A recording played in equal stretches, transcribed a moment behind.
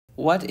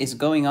What is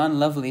going on,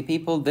 lovely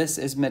people? This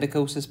is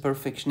Medicosis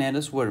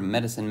Perfectionalis, where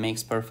medicine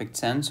makes perfect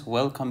sense.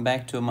 Welcome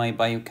back to my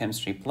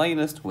biochemistry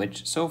playlist,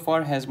 which so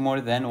far has more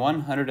than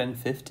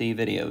 150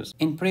 videos.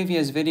 In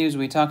previous videos,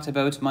 we talked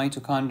about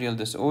mitochondrial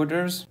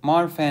disorders,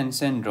 Marfan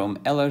syndrome,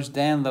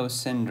 Ehlers-Danlos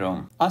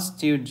syndrome,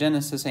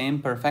 osteogenesis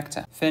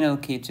imperfecta,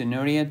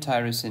 phenylketonuria,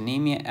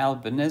 tyrosinemia,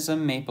 albinism,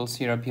 maple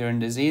syrup urine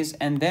disease,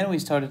 and then we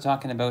started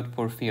talking about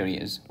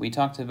porphyrias. We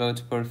talked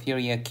about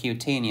porphyria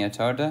cutanea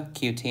tarda.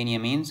 Cutanea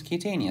means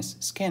cutaneous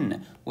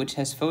skin, which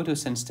has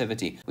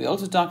photosensitivity. We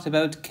also talked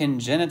about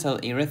congenital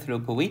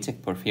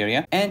erythropoietic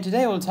porphyria, and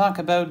today we'll talk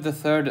about the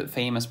third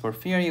famous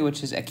porphyria,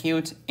 which is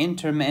acute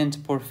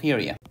intermittent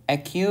porphyria.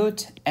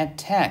 Acute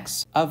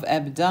attacks of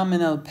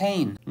abdominal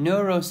pain,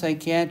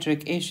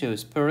 neuropsychiatric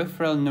issues,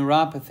 peripheral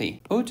neuropathy,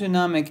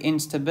 autonomic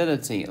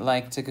instability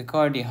like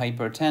tachycardia,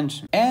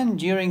 hypertension, and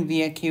during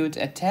the acute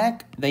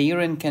attack, the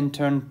urine can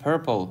turn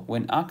purple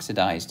when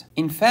oxidized.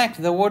 In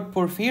fact, the word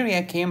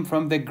porphyria came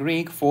from the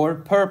Greek for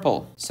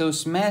purple. So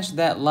smash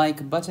that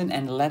like button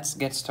and let's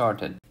get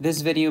started.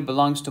 This video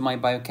belongs to my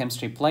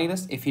biochemistry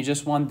playlist. If you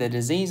just want the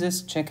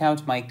diseases, check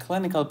out my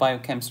clinical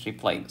biochemistry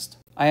playlist.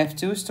 I have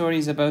two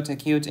stories about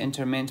acute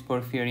intermittent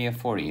porphyria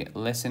for you.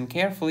 Listen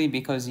carefully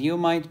because you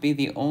might be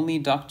the only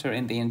doctor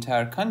in the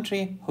entire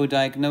country who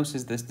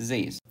diagnoses this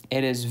disease.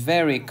 It is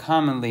very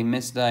commonly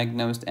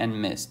misdiagnosed and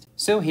missed.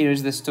 So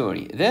here's the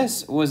story.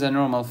 This was a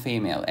normal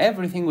female.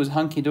 Everything was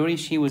hunky-dory.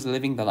 She was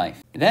living the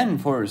life. Then,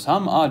 for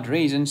some odd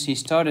reason, she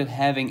started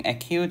having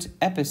acute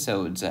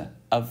episodes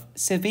of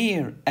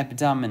severe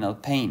abdominal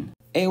pain.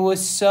 It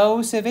was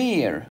so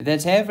severe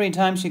that every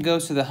time she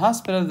goes to the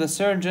hospital, the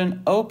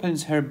surgeon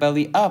opens her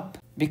belly up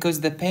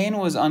because the pain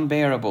was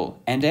unbearable.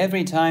 And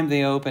every time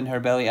they opened her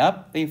belly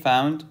up, they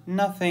found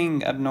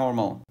nothing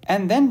abnormal.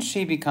 And then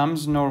she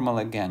becomes normal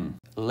again.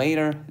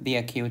 Later, the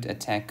acute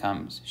attack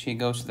comes. She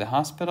goes to the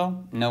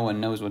hospital. No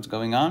one knows what's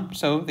going on,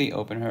 so they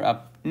open her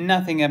up.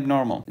 Nothing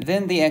abnormal.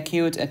 Then the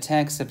acute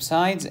attack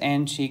subsides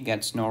and she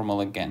gets normal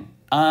again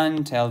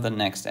until the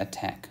next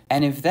attack.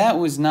 And if that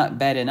was not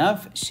bad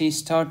enough, she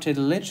started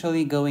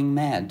literally going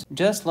mad,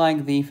 just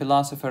like the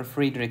philosopher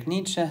Friedrich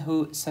Nietzsche,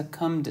 who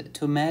succumbed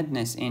to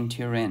madness in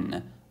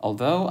Turin.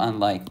 Although,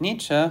 unlike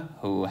Nietzsche,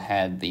 who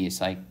had the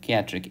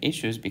psychiatric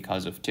issues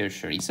because of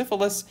tertiary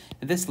syphilis,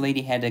 this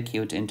lady had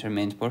acute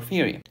intermittent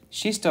porphyria.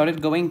 She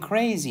started going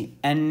crazy,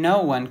 and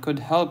no one could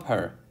help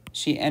her.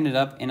 She ended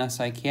up in a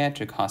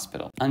psychiatric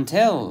hospital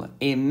until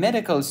a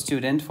medical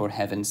student, for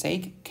heaven's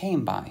sake,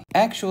 came by.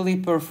 Actually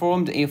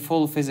performed a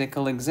full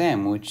physical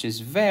exam, which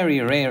is very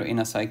rare in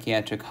a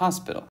psychiatric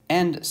hospital,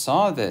 and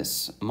saw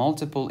this: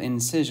 multiple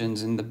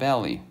incisions in the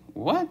belly.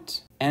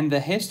 What? And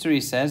the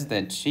history says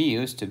that she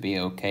used to be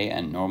okay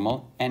and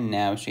normal, and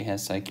now she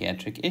has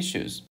psychiatric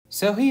issues.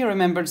 So he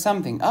remembered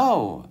something.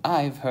 Oh,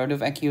 I've heard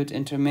of acute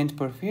intermittent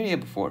porphyria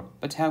before,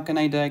 but how can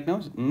I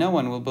diagnose it? No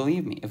one will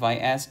believe me. If I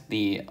ask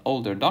the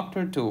older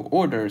doctor to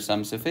order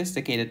some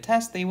sophisticated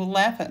test, they will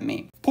laugh at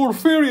me.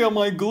 Porphyria,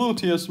 my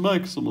gluteus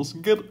maximus,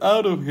 get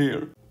out of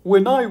here.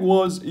 When I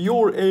was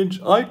your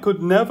age, I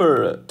could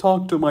never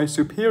talk to my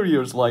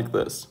superiors like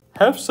this.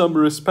 Have some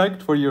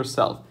respect for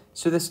yourself.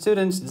 So the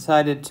students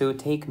decided to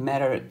take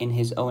matter in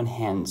his own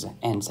hands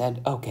and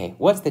said, okay,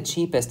 what's the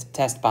cheapest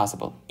test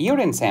possible?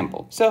 Urine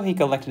sample. So he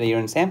collected a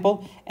urine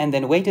sample and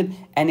then waited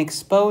and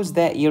exposed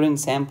that urine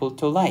sample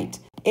to light.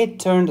 It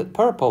turned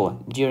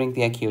purple during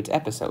the acute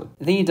episode.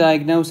 The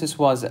diagnosis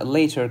was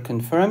later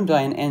confirmed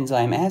by an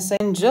enzyme assay,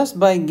 and just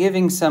by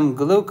giving some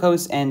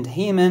glucose and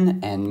hemin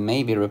and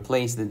maybe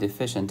replace the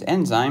deficient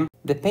enzyme,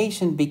 the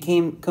patient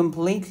became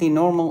completely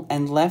normal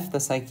and left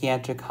the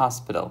psychiatric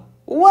hospital.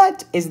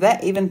 What? Is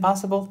that even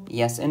possible?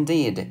 Yes,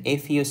 indeed.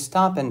 If you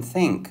stop and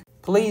think.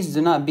 Please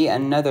do not be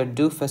another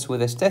doofus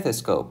with a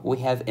stethoscope. We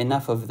have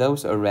enough of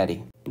those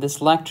already. This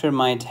lecture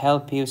might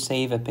help you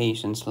save a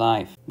patient's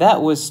life.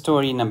 That was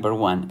story number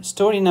 1.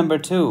 Story number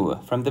 2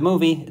 from the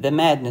movie The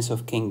Madness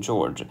of King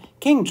George.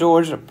 King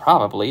George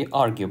probably,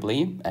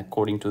 arguably,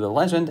 according to the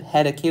legend,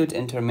 had acute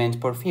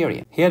intermittent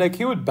porphyria. He had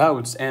acute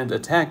bouts and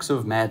attacks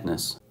of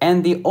madness.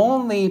 And the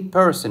only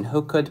person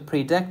who could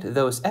predict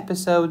those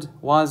episodes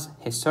was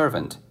his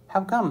servant.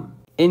 How come?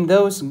 In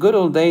those good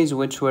old days,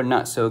 which were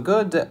not so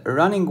good,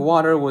 running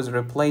water was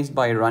replaced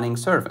by running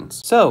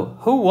servants. So,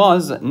 who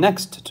was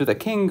next to the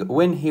king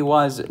when he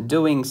was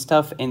doing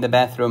stuff in the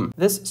bathroom?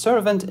 This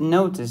servant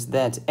noticed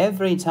that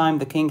every time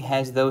the king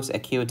has those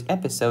acute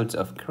episodes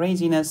of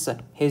craziness,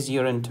 his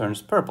urine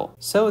turns purple.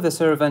 So the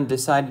servant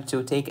decided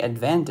to take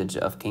advantage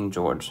of King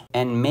George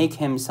and make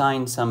him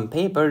sign some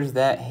papers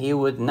that he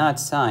would not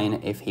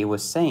sign if he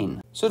was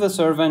sane. So the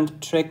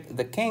servant tricked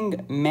the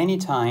king many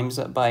times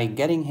by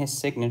getting his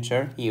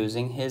signature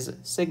using his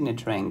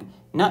signet ring,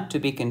 not to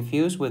be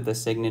confused with the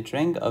signet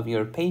ring of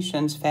your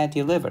patient's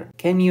fatty liver.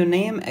 Can you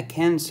name a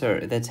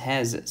cancer that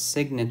has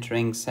signet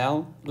ring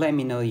cell? Let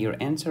me know your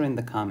answer in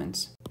the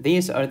comments.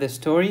 These are the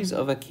stories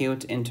of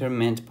acute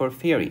intermittent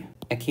porphyria.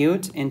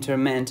 acute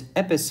intermittent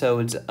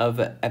episodes of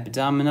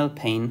abdominal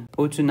pain,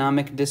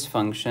 autonomic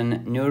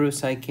dysfunction,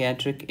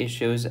 neuropsychiatric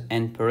issues,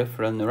 and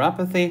peripheral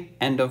neuropathy.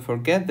 And don't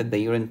forget that the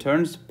urine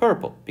turns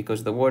purple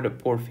because the word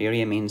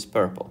porphyria means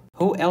purple.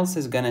 Who else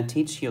is gonna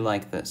teach you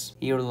like this?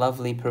 Your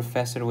lovely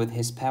professor with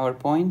his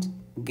PowerPoint?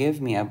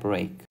 Give me a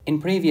break. In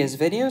previous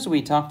videos,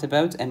 we talked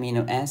about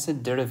amino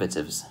acid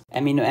derivatives.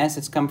 Amino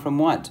acids come from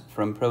what?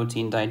 From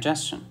protein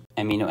digestion.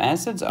 Amino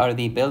acids are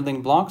the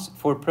building blocks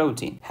for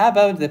protein. How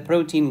about the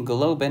protein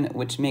globin,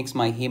 which makes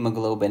my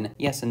hemoglobin?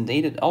 Yes,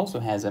 indeed, it also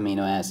has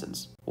amino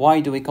acids. Why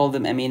do we call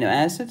them amino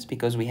acids?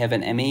 Because we have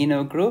an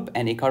amino group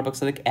and a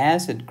carboxylic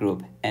acid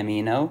group.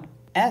 Amino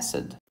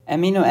acid.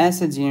 Amino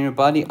acids in your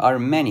body are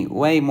many,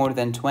 way more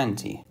than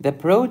 20. The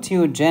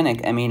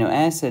proteogenic amino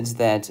acids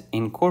that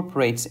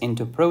incorporates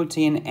into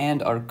protein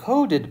and are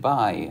coded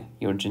by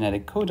your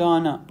genetic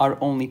codon are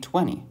only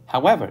 20.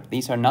 However,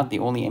 these are not the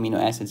only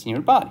amino acids in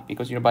your body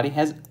because your body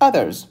has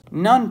others.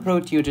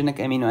 Non-proteogenic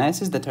amino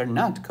acids that are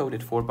not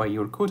coded for by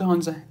your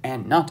codons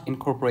and not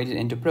incorporated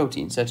into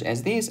protein, such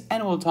as these,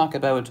 and we'll talk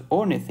about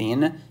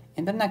ornithine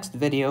in the next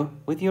video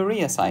with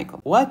urea cycle.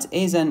 What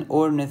is an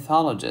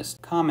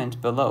ornithologist? Comment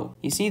below.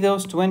 You see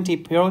those 20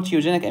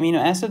 proteogenic amino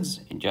acids?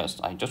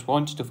 I just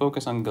want you to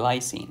focus on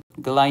glycine.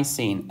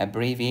 Glycine,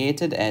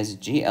 abbreviated as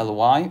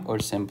GLY or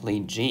simply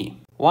G.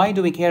 Why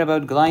do we care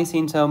about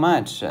glycine so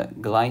much?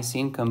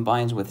 Glycine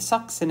combines with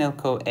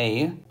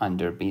succinyl-CoA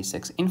under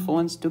B6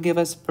 influence to give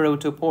us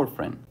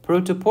protoporphyrin.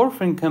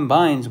 Protoporphyrin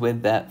combines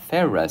with the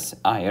ferrous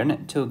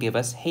iron to give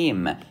us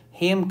heme.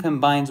 Heme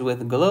combines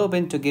with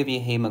globin to give you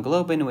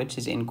hemoglobin, which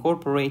is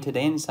incorporated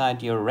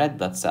inside your red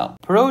blood cell.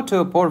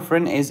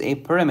 Protoporphyrin is a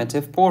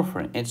primitive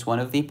porphyrin. It's one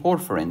of the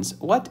porphyrines.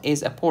 What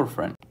is a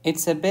porphyrin?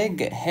 It's a big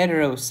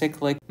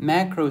heterocyclic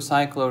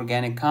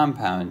macrocycloorganic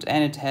compound,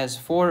 and it has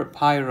 4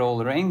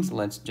 pyrrole rings.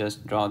 Let's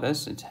just draw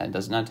this. It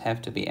does not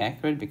have to be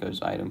accurate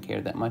because I don't care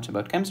that much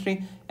about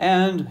chemistry.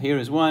 And here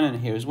is one,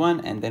 and here's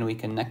one, and then we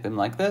connect them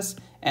like this.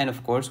 And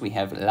of course, we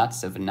have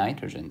lots of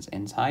nitrogens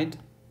inside,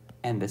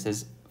 and this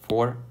is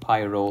 4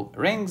 pyrrole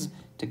rings.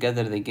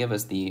 Together they give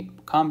us the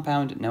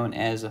compound known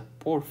as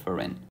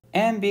porphyrin.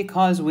 And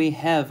because we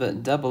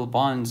have double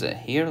bonds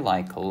here,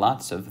 like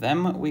lots of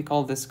them, we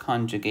call this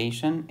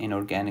conjugation in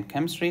organic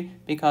chemistry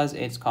because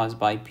it's caused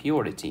by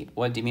purity.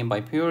 What do you mean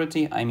by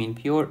purity? I mean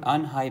pure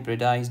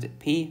unhybridized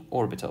p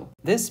orbital.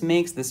 This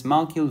makes this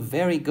molecule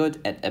very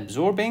good at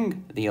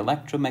absorbing the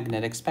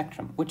electromagnetic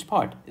spectrum. Which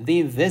part?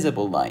 The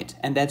visible light.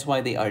 And that's why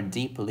they are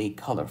deeply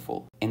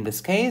colorful. In this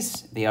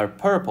case, they are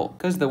purple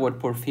because the word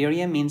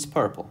porphyria means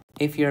purple.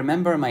 If you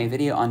remember my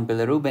video on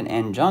bilirubin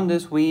and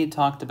jaundice, we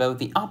talked about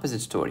the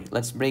opposite story.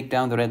 Let's break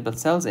down the red blood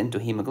cells into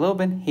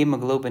hemoglobin.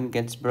 Hemoglobin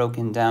gets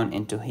broken down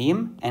into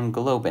heme and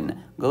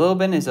globin.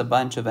 Globin is a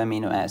bunch of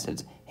amino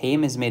acids.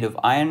 Heme is made of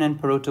iron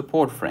and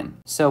protoporphyrin.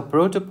 So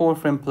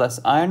protoporphyrin plus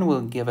iron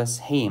will give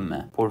us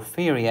heme.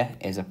 Porphyria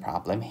is a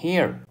problem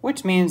here,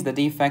 which means the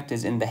defect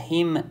is in the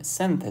heme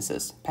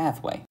synthesis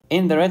pathway.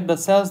 In the red blood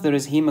cells, there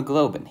is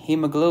hemoglobin.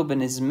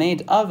 Hemoglobin is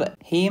made of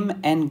heme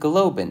and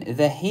globin.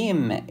 The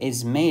heme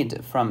is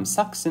made from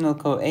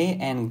succinyl-CoA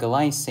and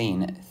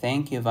glycine.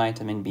 Thank you,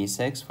 vitamin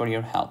B6, for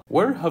your help.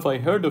 Where have I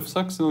heard of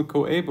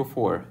succinyl-CoA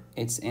before?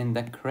 It's in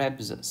the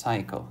Krebs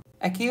cycle.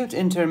 Acute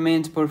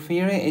intermittent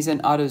porphyria is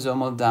an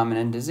autosomal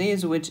dominant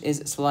disease which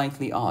is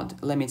slightly odd.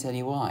 Let me tell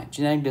you why.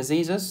 Genetic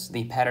diseases,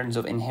 the patterns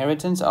of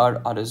inheritance are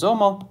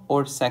autosomal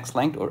or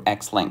sex-linked or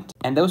X-linked.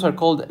 And those are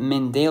called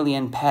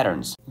Mendelian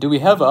patterns. Do we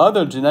have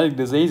other genetic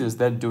diseases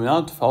that do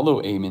not follow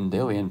a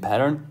Mendelian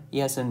pattern?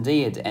 Yes,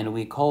 indeed, and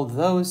we call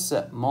those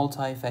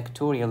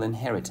multifactorial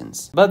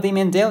inheritance. But the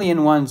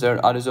Mendelian ones are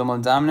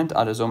autosomal dominant,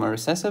 autosomal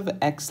recessive,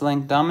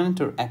 X-linked dominant,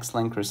 or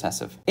X-linked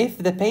recessive. If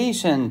the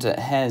patient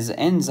has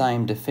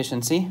enzyme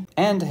deficiency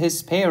and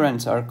his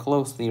parents are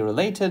closely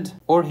related,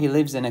 or he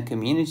lives in a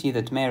community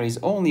that marries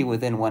only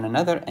within one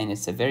another and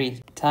it's a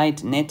very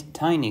tight-knit,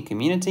 tiny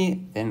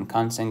community, then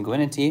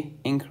consanguinity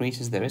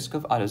increases the risk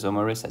of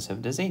autosomal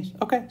recessive disease.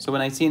 Okay, so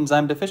when I see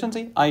enzyme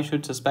deficiency, I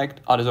should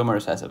suspect autosomal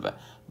recessive.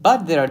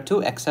 But there are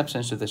 2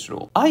 exceptions to this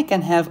rule. I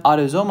can have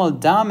autosomal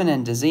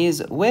dominant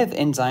disease with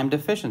enzyme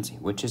deficiency,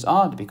 which is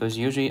odd because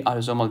usually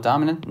autosomal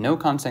dominant, no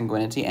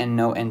consanguinity, and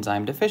no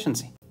enzyme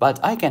deficiency. But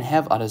I can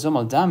have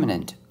autosomal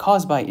dominant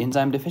caused by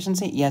enzyme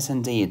deficiency? Yes,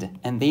 indeed.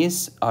 And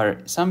these are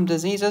some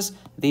diseases.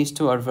 These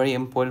 2 are very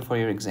important for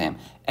your exam.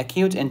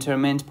 Acute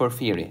intermittent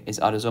porphyria is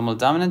autosomal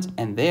dominant,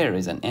 and there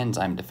is an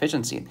enzyme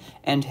deficiency.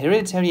 And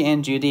hereditary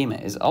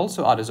angioedema is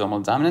also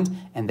autosomal dominant,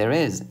 and there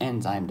is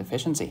enzyme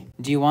deficiency.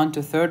 Do you want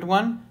a third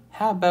one?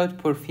 How about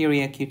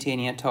porphyria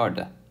cutanea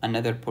tarda?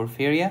 Another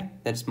porphyria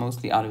that's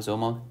mostly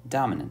autosomal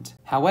dominant.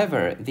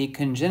 However, the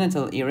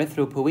congenital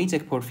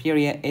erythropoietic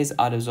porphyria is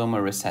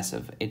autosomal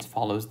recessive. It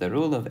follows the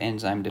rule of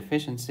enzyme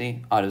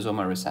deficiency,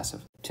 autosomal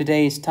recessive.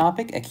 Today's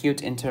topic,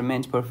 acute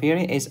intermittent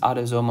porphyria, is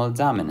autosomal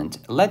dominant.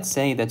 Let's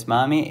say that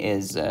mommy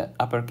is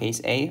uppercase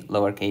A,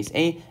 lowercase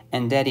a,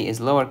 and daddy is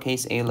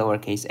lowercase a,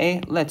 lowercase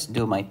a. Let's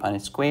do my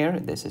Punnett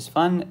square. This is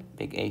fun.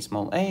 Big A,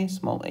 small a,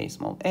 small a,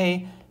 small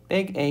a.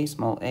 Big A,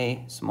 small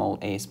a, small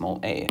a, small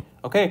a.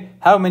 Okay,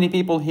 how many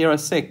people here are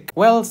sick?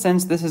 Well,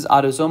 since this is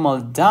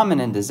autosomal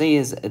dominant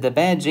disease, the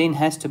bad gene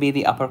has to be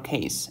the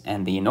uppercase,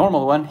 and the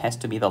normal one has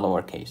to be the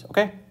lowercase,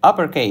 okay?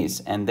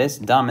 Uppercase, and this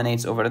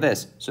dominates over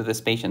this, so this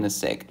patient is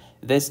sick.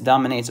 This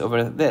dominates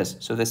over this,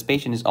 so this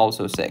patient is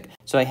also sick.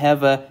 So I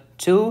have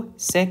 2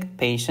 sick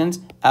patients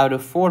out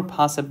of 4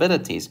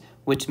 possibilities,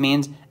 which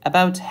means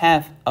about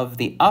half of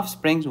the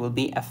offsprings will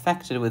be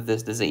affected with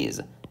this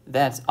disease.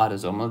 That's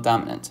autosomal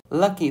dominant.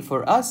 Lucky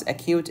for us,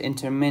 acute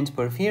intermittent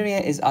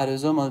porphyria is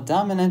autosomal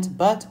dominant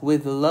but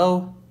with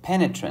low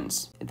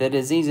penetrance. The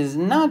disease is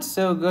not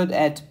so good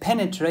at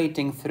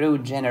penetrating through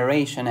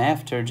generation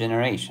after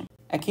generation.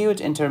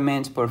 Acute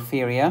intermittent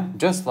porphyria,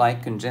 just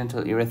like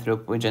congenital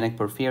erythropoiegenic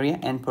porphyria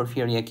and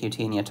porphyria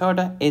cutanea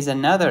tarda, is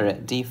another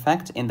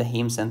defect in the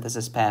heme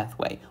synthesis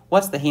pathway.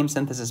 What's the heme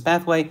synthesis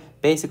pathway?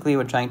 Basically,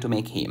 we're trying to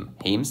make heme.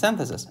 Heme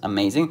synthesis.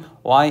 Amazing.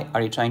 Why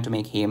are you trying to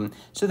make heme?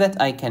 So that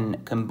I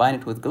can combine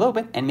it with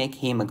globin and make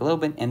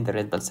hemoglobin in the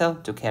red blood cell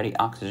to carry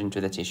oxygen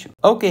to the tissue.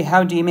 Okay,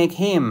 how do you make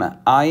heme?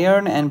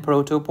 Iron and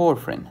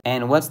protoporphyrin.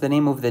 And what's the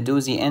name of the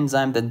doozy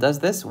enzyme that does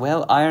this?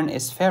 Well, iron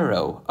is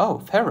ferro. Oh,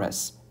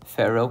 ferrous.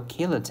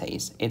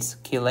 Ferrochelatase. It's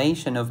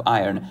chelation of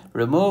iron,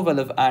 removal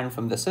of iron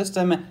from the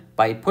system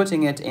by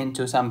putting it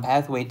into some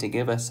pathway to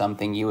give us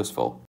something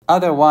useful.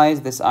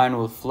 Otherwise, this iron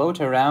will float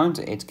around.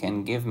 It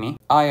can give me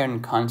iron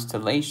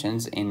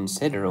constellations in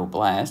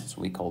sideroblasts.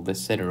 We call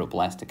this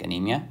sideroblastic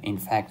anemia. In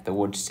fact, the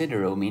word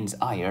sidero means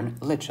iron,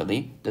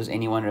 literally. Does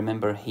anyone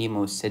remember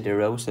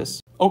hemosiderosis?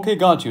 Okay,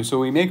 got you. So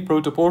we make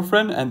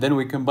protoporphyrin and then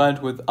we combine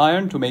it with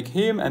iron to make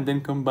heme and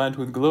then combine it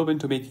with globin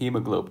to make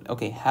hemoglobin.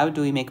 Okay, how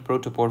do we make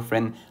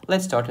protoporphyrin?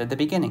 Let's start at the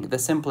beginning. The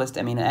simplest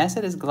amino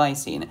acid is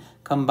glycine.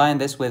 Combine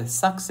this with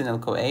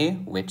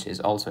succinyl-CoA, which is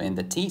also in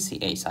the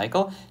TCA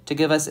cycle, to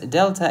give us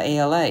delta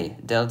ALA,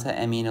 delta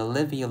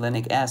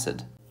aminolevulenic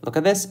acid. Look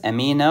at this,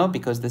 amino,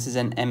 because this is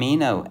an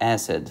amino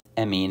acid.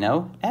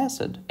 Amino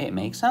acid. It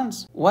makes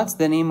sense. What's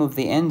the name of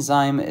the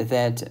enzyme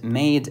that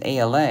made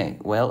ALA?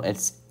 Well,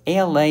 it's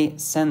ALA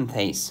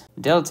synthase,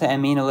 delta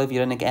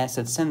aminolevulenic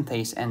acid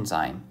synthase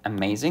enzyme.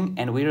 Amazing,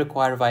 and we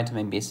require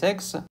vitamin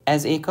B6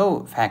 as a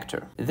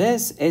cofactor.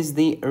 This is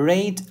the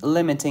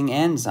rate-limiting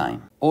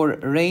enzyme, or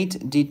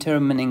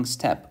rate-determining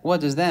step. What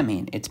does that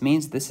mean? It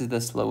means this is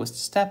the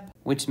slowest step,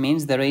 which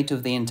means the rate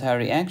of the entire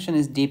reaction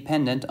is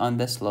dependent on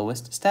the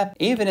slowest step.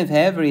 Even if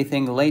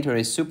everything later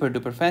is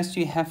super-duper fast,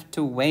 you have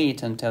to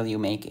wait until you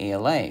make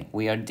ALA.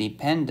 We are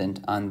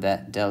dependent on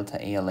the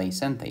delta ALA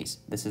synthase.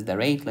 This is the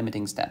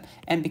rate-limiting step.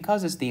 And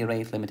because it's the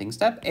rate-limiting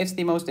step, it's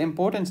the most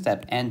important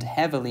step and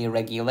heavily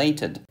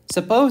regulated.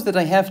 Suppose that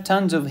I have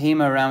tons of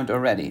heme around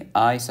already.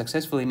 I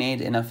successfully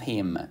made enough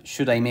heme.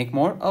 Should I make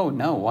more? Oh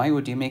no, why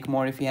would you make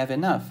more if you have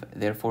enough?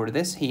 Therefore,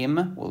 this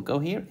heme will go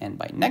here and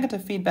by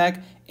negative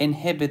feedback,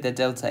 inhibit the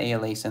delta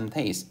ALA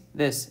synthase.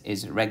 This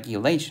is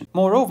regulation.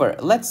 Moreover,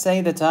 let's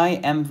say that I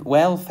am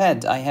well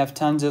fed. I have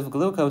tons of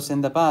glucose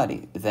in the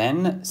body.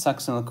 Then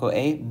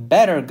succinyl-CoA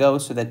better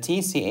goes to the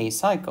TCA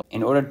cycle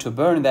in order to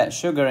burn that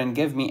sugar and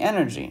give me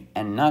energy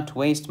and not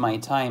waste my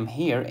time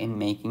here in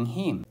making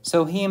heme.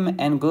 So heme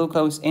and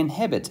glucose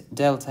inhibit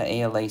delta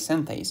ALA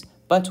synthase.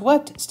 But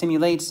what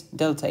stimulates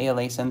delta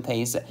ALA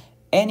synthase?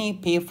 Any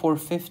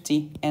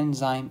P450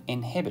 enzyme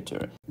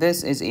inhibitor.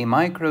 This is a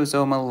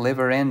microsomal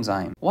liver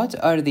enzyme. What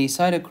are the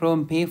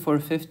cytochrome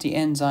P450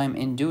 enzyme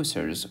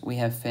inducers? We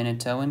have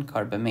phenytoin,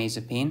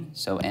 carbamazepine,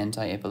 so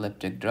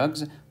anti-epileptic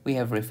drugs. We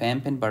have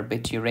rifampin,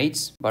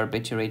 barbiturates.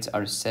 Barbiturates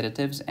are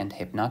sedatives and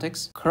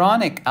hypnotics.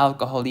 Chronic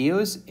alcohol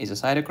use is a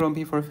cytochrome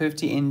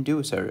P450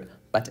 inducer,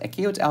 but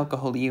acute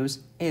alcohol use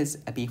is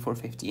a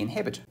P450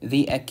 inhibitor.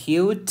 The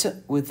acute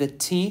with the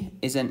T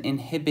is an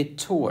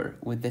inhibitor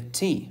with the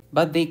T,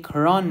 but the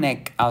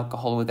chronic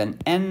alcohol with an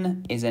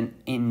N is an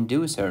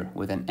inducer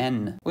with an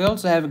N. We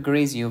also have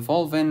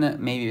graziolvolvin,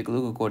 maybe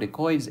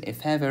glucocorticoids,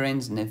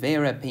 efavirenz,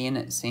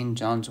 nevirapine, St.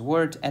 John's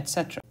wort,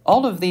 etc.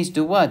 All of these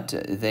do what?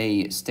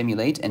 They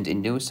stimulate and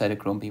induce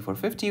cytochrome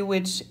P450,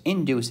 which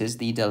induces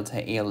the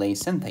delta ALA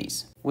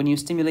synthase. When you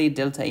stimulate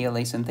delta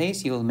ALA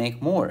synthase, you will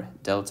make more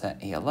delta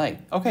ALA.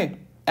 Okay,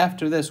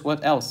 after this,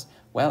 what else?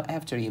 Well,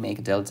 after you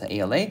make delta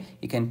ALA,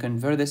 you can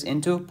convert this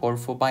into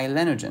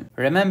porphobilinogen.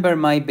 Remember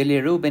my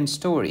bilirubin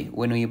story.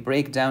 When we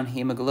break down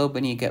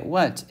hemoglobin, you get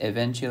what?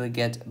 Eventually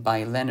get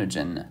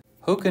bilinogen.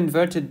 Who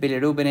converted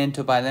bilirubin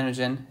into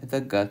bilinogen? The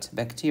gut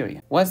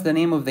bacteria. What's the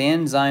name of the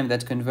enzyme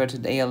that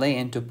converted ALA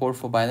into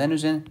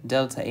porphobilinogen?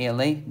 Delta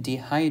ALA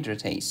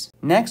dehydratase.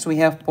 Next, we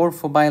have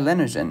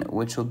porphobilinogen,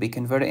 which will be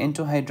converted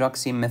into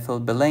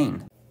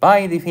hydroxymethylbilane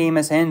by the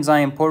famous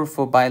enzyme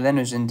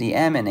porphobilinogen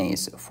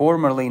deaminase,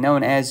 formerly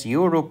known as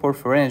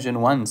uroporphyrinogen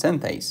 1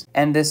 synthase.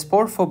 And this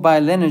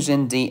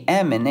porphobilinogen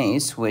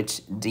deaminase,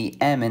 which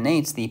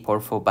deaminates the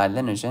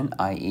porphobilinogen,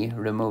 i.e.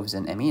 removes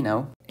an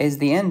amino, is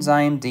the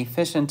enzyme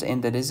deficient in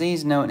the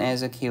disease known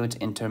as acute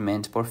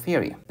intermittent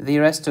porphyria. The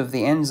rest of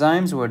the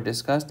enzymes were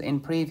discussed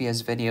in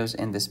previous videos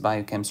in this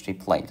biochemistry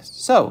playlist.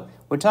 So,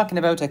 we're talking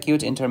about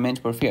acute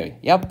intermittent porphyria.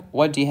 Yep,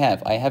 what do you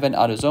have? I have an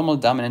autosomal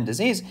dominant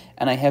disease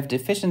and I have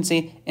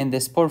deficiency in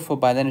this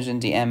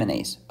porphobilinogen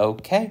deaminase.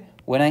 Okay,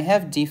 when I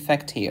have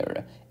defect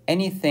here,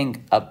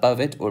 anything above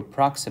it or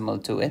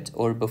proximal to it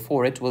or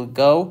before it will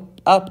go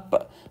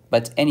up,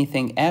 but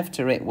anything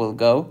after it will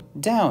go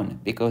down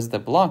because the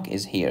block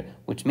is here,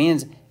 which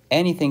means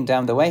anything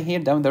down the way here,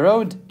 down the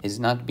road, is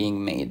not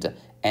being made,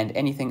 and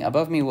anything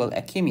above me will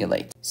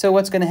accumulate. So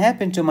what's going to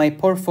happen to my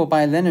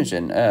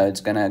porphobilinogen?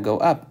 It's going to go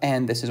up,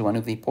 and this is one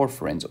of the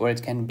porphyrins, or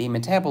it can be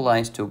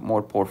metabolized to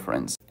more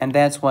porphyrins, and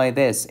that's why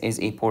this is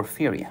a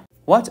porphyria.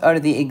 What are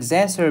the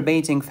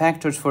exacerbating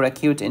factors for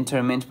acute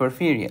intermittent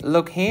porphyria?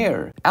 Look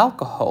here,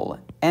 alcohol,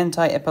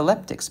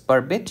 anti-epileptics,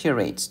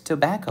 barbiturates,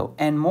 tobacco,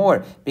 and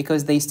more,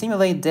 because they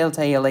stimulate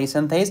delta ALA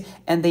synthase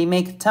and they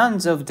make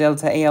tons of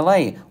delta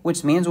ALA,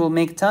 which means we'll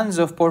make tons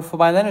of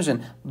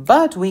porphobilinogen.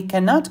 But we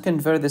cannot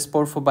convert this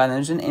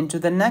porphobilinogen into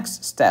the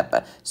next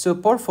step. So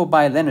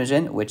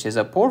porphobilinogen, which is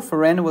a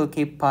porphyrin, will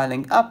keep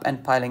piling up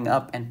and piling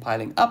up and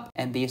piling up,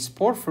 and this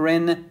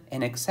porphyrin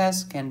in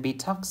excess can be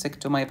toxic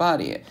to my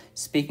body.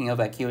 Speaking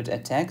of acute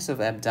attacks of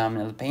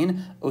abdominal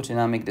pain,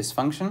 autonomic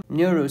dysfunction,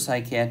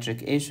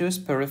 neuropsychiatric issues,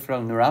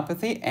 peripheral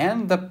neuropathy,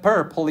 and the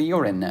purple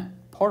urine.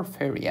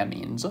 Porphyria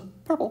means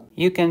purple.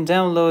 You can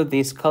download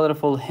these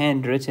colorful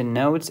handwritten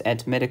notes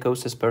at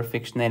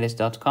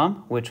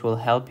medicosisperfectionalis.com, which will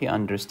help you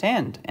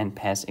understand and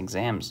pass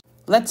exams.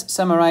 Let's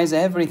summarize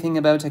everything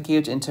about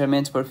acute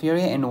intermittent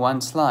porphyria in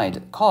one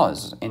slide.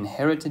 Cause: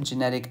 inherited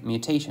genetic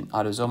mutation,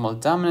 autosomal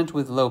dominant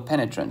with low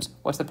penetrance.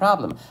 What's the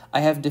problem?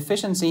 I have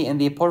deficiency in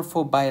the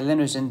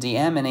porphobilinogen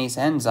deaminase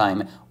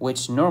enzyme,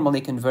 which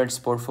normally converts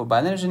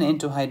porphobilinogen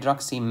into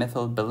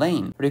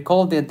hydroxymethylbilane.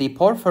 Recall that the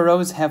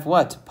porphyrins have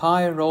what?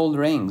 Pyrrole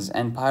rings,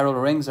 and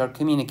pyrrole rings are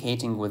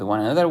communicating with one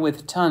another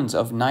with tons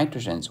of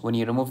nitrogens. When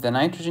you remove the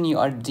nitrogen, you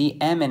are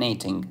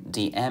deaminating,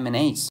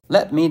 deaminase.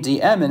 Let me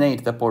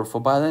deaminate the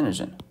porphobilinogen.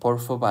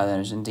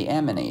 Porphobilinogen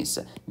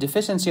deaminase.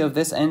 Deficiency of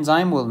this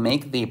enzyme will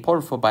make the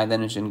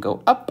porphobilinogen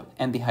go up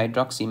and the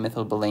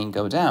hydroxymethylbilane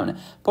go down.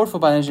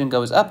 Porphobilinogen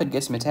goes up, it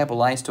gets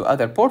metabolized to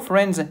other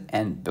porphyrins,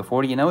 and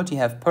before you know it, you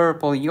have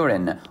purple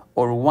urine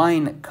or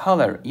wine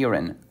color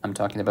urine. I'm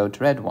talking about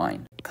red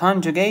wine.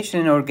 Conjugation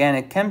in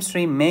organic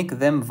chemistry make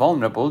them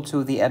vulnerable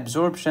to the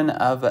absorption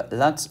of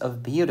lots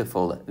of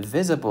beautiful,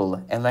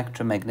 visible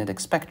electromagnetic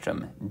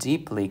spectrum,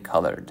 deeply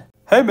colored.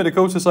 Hey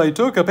medicosis, I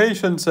took a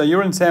patient's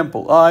urine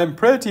sample. I'm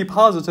pretty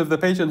positive the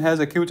patient has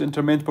acute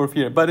intermittent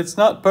porphyria, but it's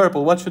not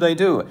purple. What should I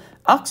do?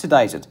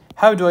 Oxidize it.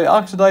 How do I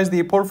oxidize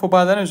the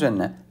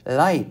porphobilinogen?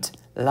 Light.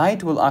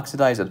 Light will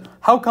oxidize it.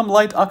 How come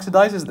light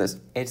oxidizes this?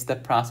 It's the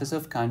process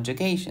of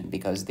conjugation,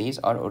 because these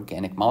are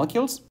organic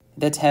molecules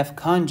that have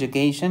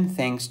conjugation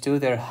thanks to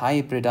their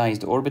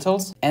hybridized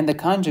orbitals, and the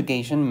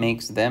conjugation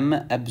makes them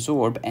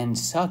absorb and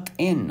suck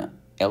in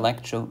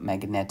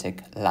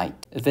electromagnetic light.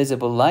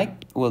 Visible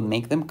light will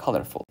make them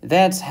colorful.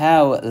 That's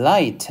how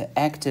light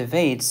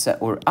activates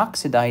or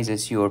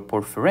oxidizes your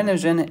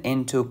porphyrinogen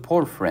into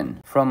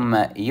porphyrin,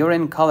 from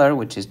urine color,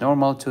 which is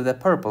normal, to the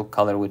purple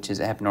color, which is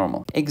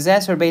abnormal.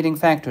 Exacerbating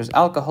factors: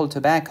 alcohol,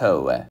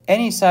 tobacco,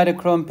 any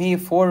cytochrome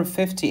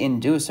P450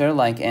 inducer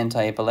like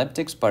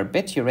anti-epileptics,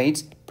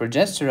 barbiturates,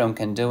 progesterone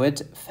can do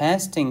it,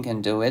 fasting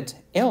can do it,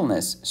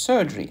 illness,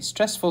 surgery,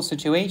 stressful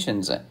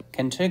situations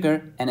can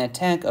trigger an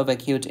attack of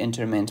acute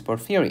intermittent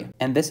porphyria.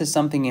 And this is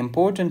something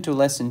important to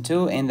listen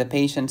to in the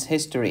patient's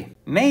history.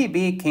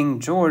 Maybe King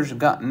George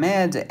got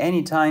mad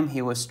anytime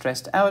he was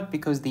stressed out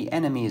because the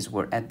enemies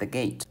were at the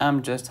gate.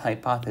 I'm just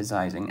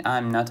hypothesizing.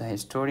 I'm not a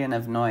historian. I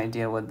have no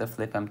idea what the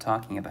flip I'm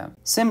talking about.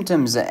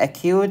 Symptoms: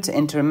 acute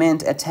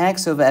intermittent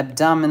attacks of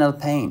abdominal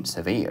pain,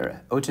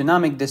 severe.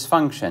 Autonomic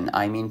dysfunction,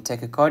 I mean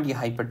tachycardia,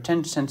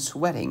 hypertension,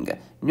 sweating.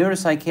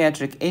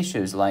 Neuropsychiatric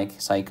issues like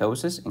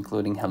psychosis,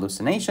 including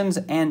hallucinations,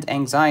 and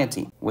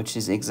anxiety, which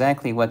is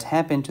exactly what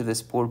happened to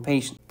this poor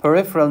patient.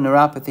 Peripheral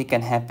neuropathy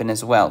can happen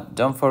as well.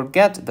 Don't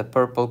forget the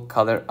purple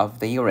color of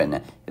the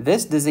urine.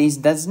 This disease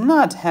does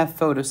not have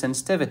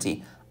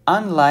photosensitivity,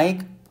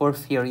 unlike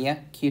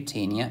porphyria,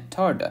 cutanea,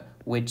 tarda,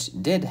 which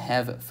did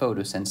have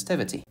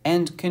photosensitivity,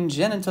 and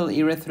congenital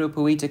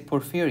erythropoietic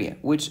porphyria,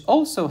 which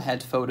also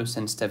had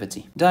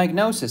photosensitivity.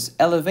 Diagnosis: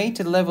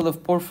 elevated level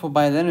of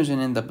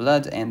porphobilinogen in the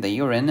blood and the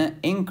urine,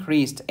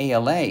 increased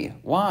ALA.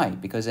 Why?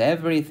 Because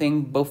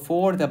everything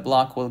before the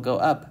block will go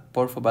up.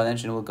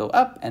 Porphobilinogen will go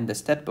up, and the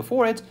step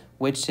before it,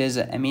 which is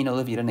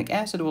aminolevulenic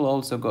acid, will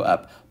also go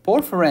up.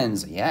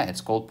 Porphyrines, yeah,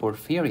 it's called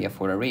porphyria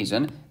for a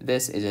reason.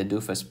 This is a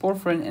doofus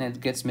porphyrin, and it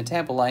gets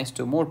metabolized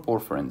to more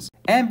porphyrins.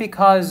 And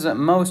because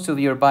most of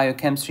your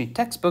biochemistry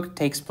textbook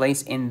takes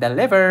place in the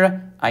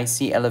liver, I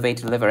see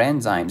elevated liver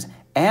enzymes.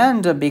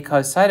 And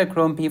because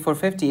cytochrome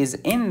P450 is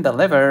in the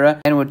liver,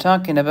 and we're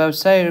talking about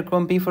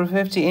cytochrome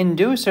P450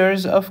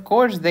 inducers, of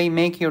course they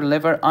make your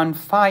liver on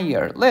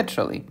fire,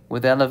 literally,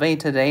 with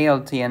elevated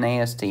ALT and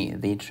AST,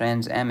 the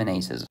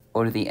transaminases,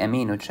 or the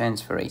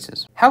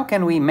aminotransferases. How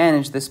can we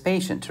manage this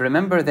patient?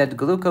 Remember that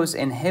glucose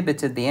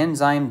inhibited the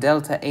enzyme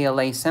delta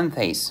ALA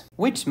synthase,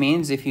 which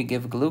means if you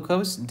give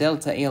glucose,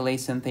 delta ALA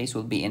synthase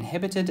will be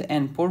inhibited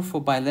and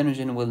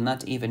porphobilinogen will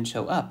not even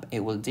show up.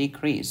 It will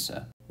decrease,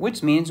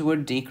 which means we're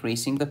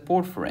decreasing the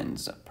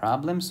porphyrines.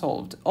 Problem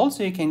solved.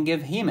 Also, you can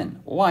give hemin.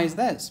 Why is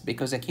this?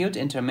 Because acute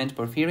intermittent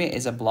porphyria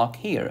is a block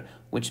here,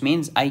 which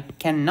means I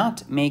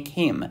cannot make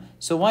heme.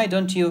 So why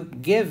don't you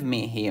give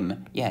me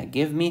heme? Yeah,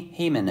 give me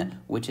hemin,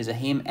 which is a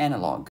heme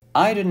analog.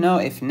 I don't know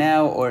if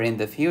now or in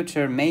the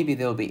future, maybe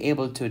they'll be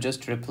able to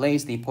just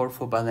replace the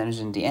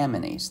porphobilinogen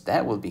deaminase.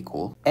 That will be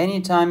cool.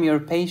 Anytime your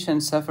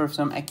patient suffers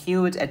from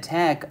acute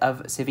attack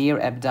of severe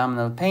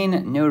abdominal pain,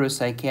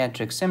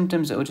 neuropsychiatric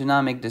symptoms,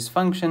 autonomic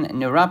dysfunction,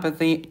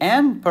 neuropathy,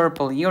 and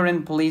purple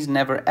urine, please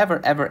never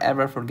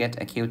ever forget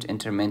acute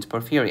intermittent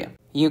porphyria.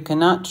 You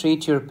cannot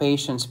treat your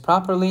patients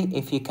properly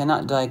if you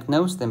cannot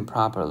diagnose them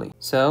properly.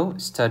 So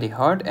study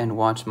hard and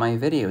watch my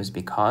videos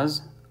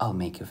because I'll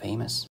make you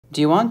famous. Do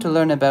you want to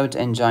learn about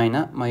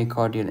angina,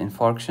 myocardial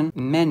infarction,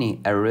 many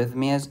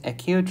arrhythmias,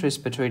 acute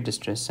respiratory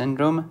distress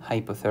syndrome,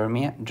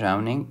 hypothermia,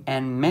 drowning,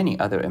 and many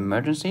other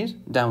emergencies?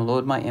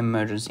 Download my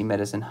emergency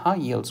medicine high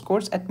yields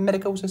course at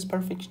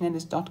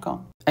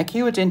medicosisperfectionalis.com.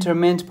 Acute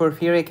intermittent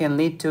porphyria can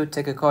lead to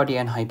tachycardia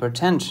and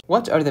hypertension.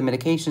 What are the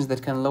medications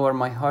that can lower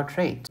my heart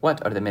rate?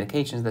 What are the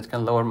medications that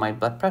can lower my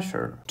blood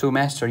pressure? To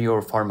master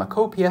your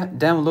pharmacopoeia,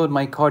 download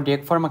my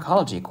cardiac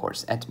pharmacology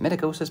course at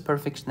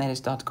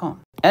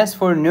medicosisperfectionalis.com. As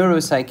for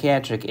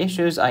neuropsychiatric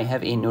issues, I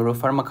have a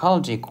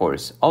neuropharmacology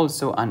course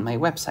also on my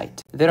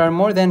website. There are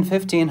more than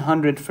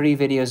 1,500 free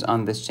videos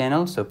on this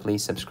channel, so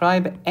please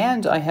subscribe.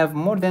 And I have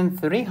more than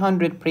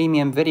 300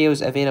 premium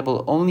videos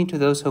available only to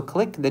those who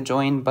click the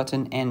join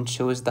button and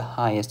choose the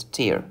highest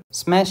tier.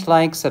 Smash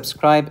like,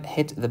 subscribe,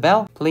 hit the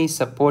bell. Please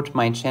support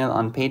my channel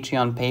on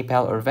Patreon,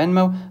 PayPal, or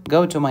Venmo.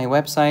 Go to my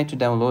website to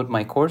download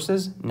my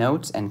courses,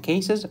 notes, and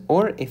cases,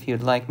 or if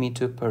you'd like me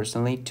to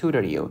personally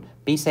tutor you.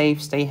 Be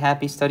safe, stay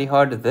happy, study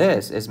hard.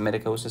 This is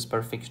Medicosis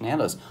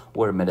Perfectionalis,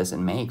 where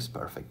medicine makes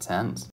perfect sense.